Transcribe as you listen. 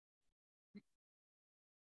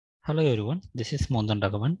Hello everyone, this is Mondan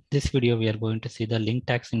Raghavan. This video we are going to see the link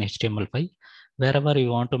tags in HTML5. Wherever we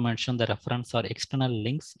want to mention the reference or external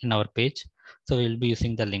links in our page, so we will be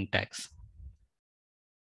using the link tags.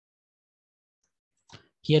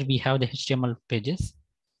 Here we have the HTML pages,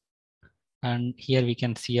 and here we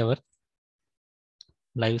can see our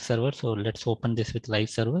live server. So let's open this with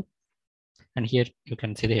live server, and here you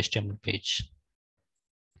can see the HTML page.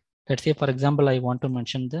 Let's say, for example, I want to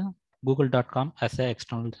mention the google.com as an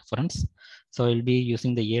external reference. So I'll be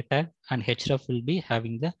using the A tag, and href will be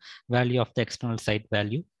having the value of the external site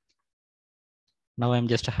value. Now I'm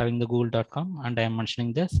just having the google.com and I'm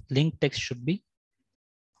mentioning this link text should be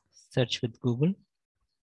search with Google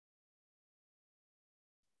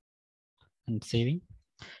and saving.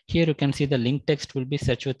 Here you can see the link text will be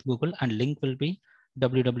search with Google and link will be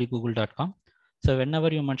www.google.com. So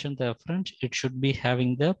whenever you mention the reference, it should be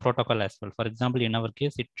having the protocol as well. For example, in our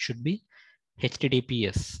case, it should be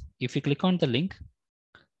HTTPS. If you click on the link,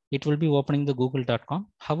 it will be opening the google.com.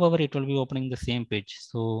 However, it will be opening the same page.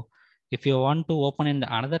 So if you want to open in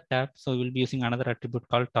another tab, so you will be using another attribute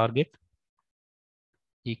called target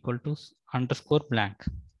equal to underscore blank.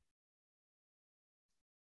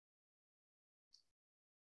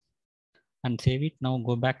 And save it. Now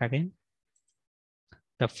go back again,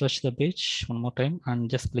 refresh the page one more time and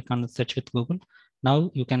just click on the search with Google.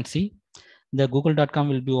 Now you can see the google.com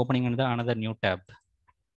will be opening in another new tab.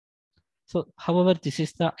 So however, this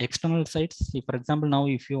is the external sites. See, for example, now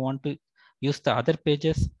if you want to use the other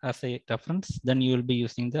pages as a reference, then you will be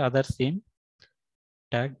using the other same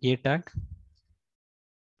tag, A tag,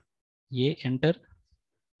 A enter.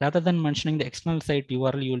 Rather than mentioning the external site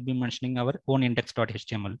URL, you will be mentioning our own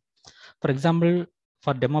index.html. For example,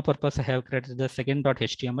 for demo purpose, I have created the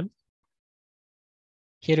second.html.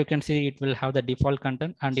 Here you can see it will have the default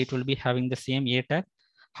content and it will be having the same A tag.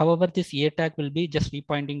 However, this A tag will be just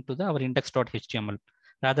repointing to our index.html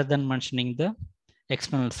rather than mentioning the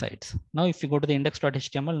external sites. Now, if you go to the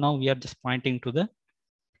index.html, now we are just pointing to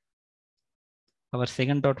our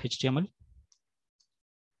second.html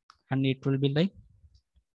and it will be like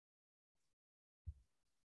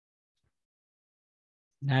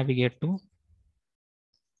navigate to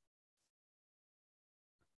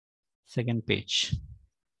second page.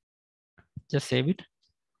 Just save it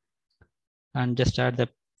and just add the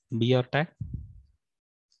BR tag.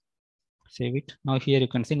 Save it. Now here you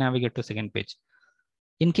can see navigate to second page.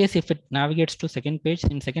 In case if it navigates to second page,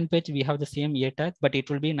 in second page we have the same A tag, but it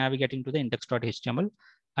will be navigating to the index.html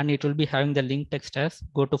and it will be having the link text as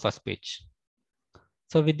go to first page.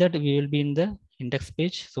 So with that, we will be in the index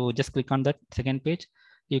page. So just click on that second page.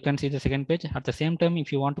 You can see the second page. At the same time,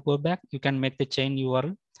 if you want to go back, you can make the chain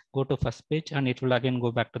URL, go to first page, and it will again go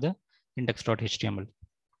back to the index.html.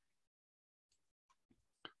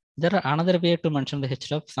 There are another way to mention the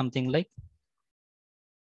href, something like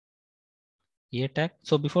A tag.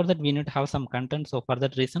 So before that, we need to have some content. So for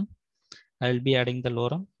that reason, I will be adding the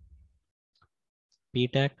lorem, P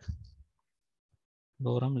tag,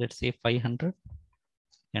 lorem, let's say 500,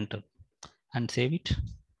 enter, and save it.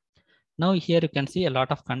 Now here you can see a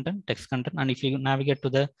lot of content, text content. And if you navigate to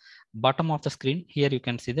the bottom of the screen, here you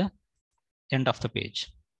can see the end of the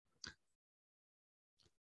page.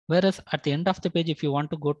 Whereas at the end of the page, if you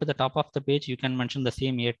want to go to the top of the page, you can mention the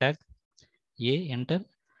same A tag, A, enter.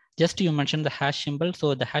 Just you mention the hash symbol.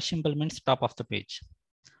 So the hash symbol means top of the page.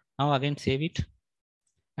 Now again, save it.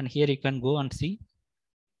 And here you can go and see.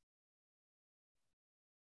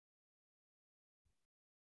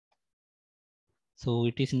 So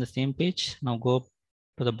it is in the same page. Now go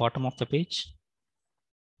to the bottom of the page.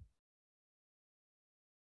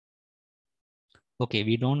 Okay,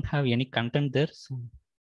 we don't have any content there. So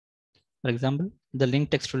for example, the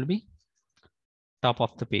link text will be top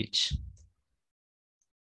of the page.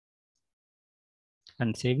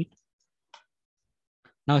 And save it.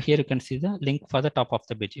 Now here you can see the link for the top of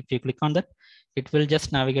the page. If you click on that, it will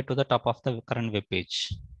just navigate to the top of the current web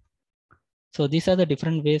page. So these are the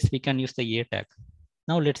different ways we can use the A tag.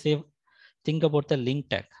 Now let's say, think about the link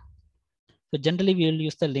tag. So generally we will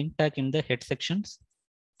use the link tag in the head sections.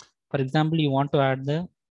 For example, you want to add the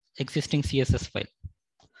existing CSS file.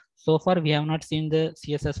 So far we have not seen the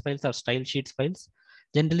CSS files or style sheets files.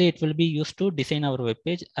 Generally it will be used to design our web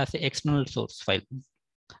page as an external source file.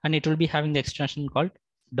 And it will be having the extension called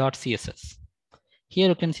 .css. Here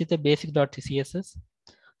you can see the basic .css.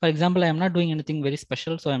 For example, I am not doing anything very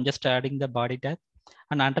special. So I'm just adding the body tag.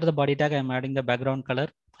 And under the body tag, I'm adding the background color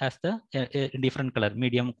as the different color,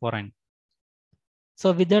 medium Corine.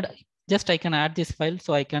 So with that, just I can add this file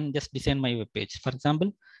so I can just design my web page. For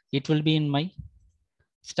example, it will be in my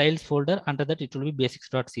styles folder. Under that, it will be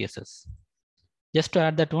basics.css. Just to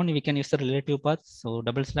add that one, we can use the relative path. So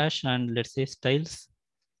double slash and let's say styles.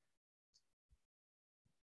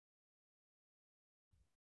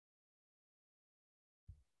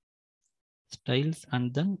 Styles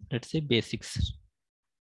and then let's say basics.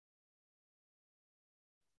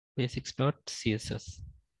 Basics.css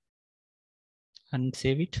and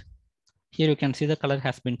save it. Here you can see the color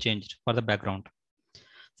has been changed for the background.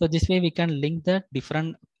 So this way we can link the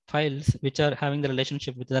different files which are having the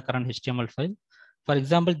relationship with the current HTML file. For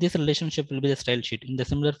example, this relationship will be the style sheet. In the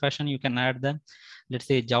similar fashion, you can add the, let's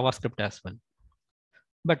say, JavaScript as well.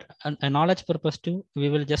 But a knowledge purpose too, we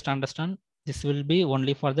will just understand this will be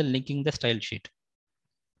only for the linking the style sheet.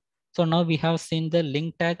 So now we have seen the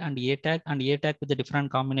link tag and a tag with the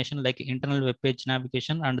different combination like internal web page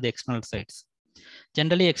navigation and the external sites.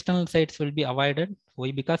 Generally, external sites will be avoided.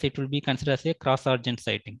 Why? Because it will be considered as a cross-origin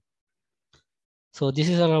citing. So this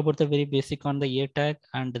is all about the very basic on the a tag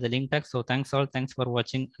and the link tag. So thanks all. Thanks for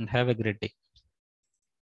watching and have a great day.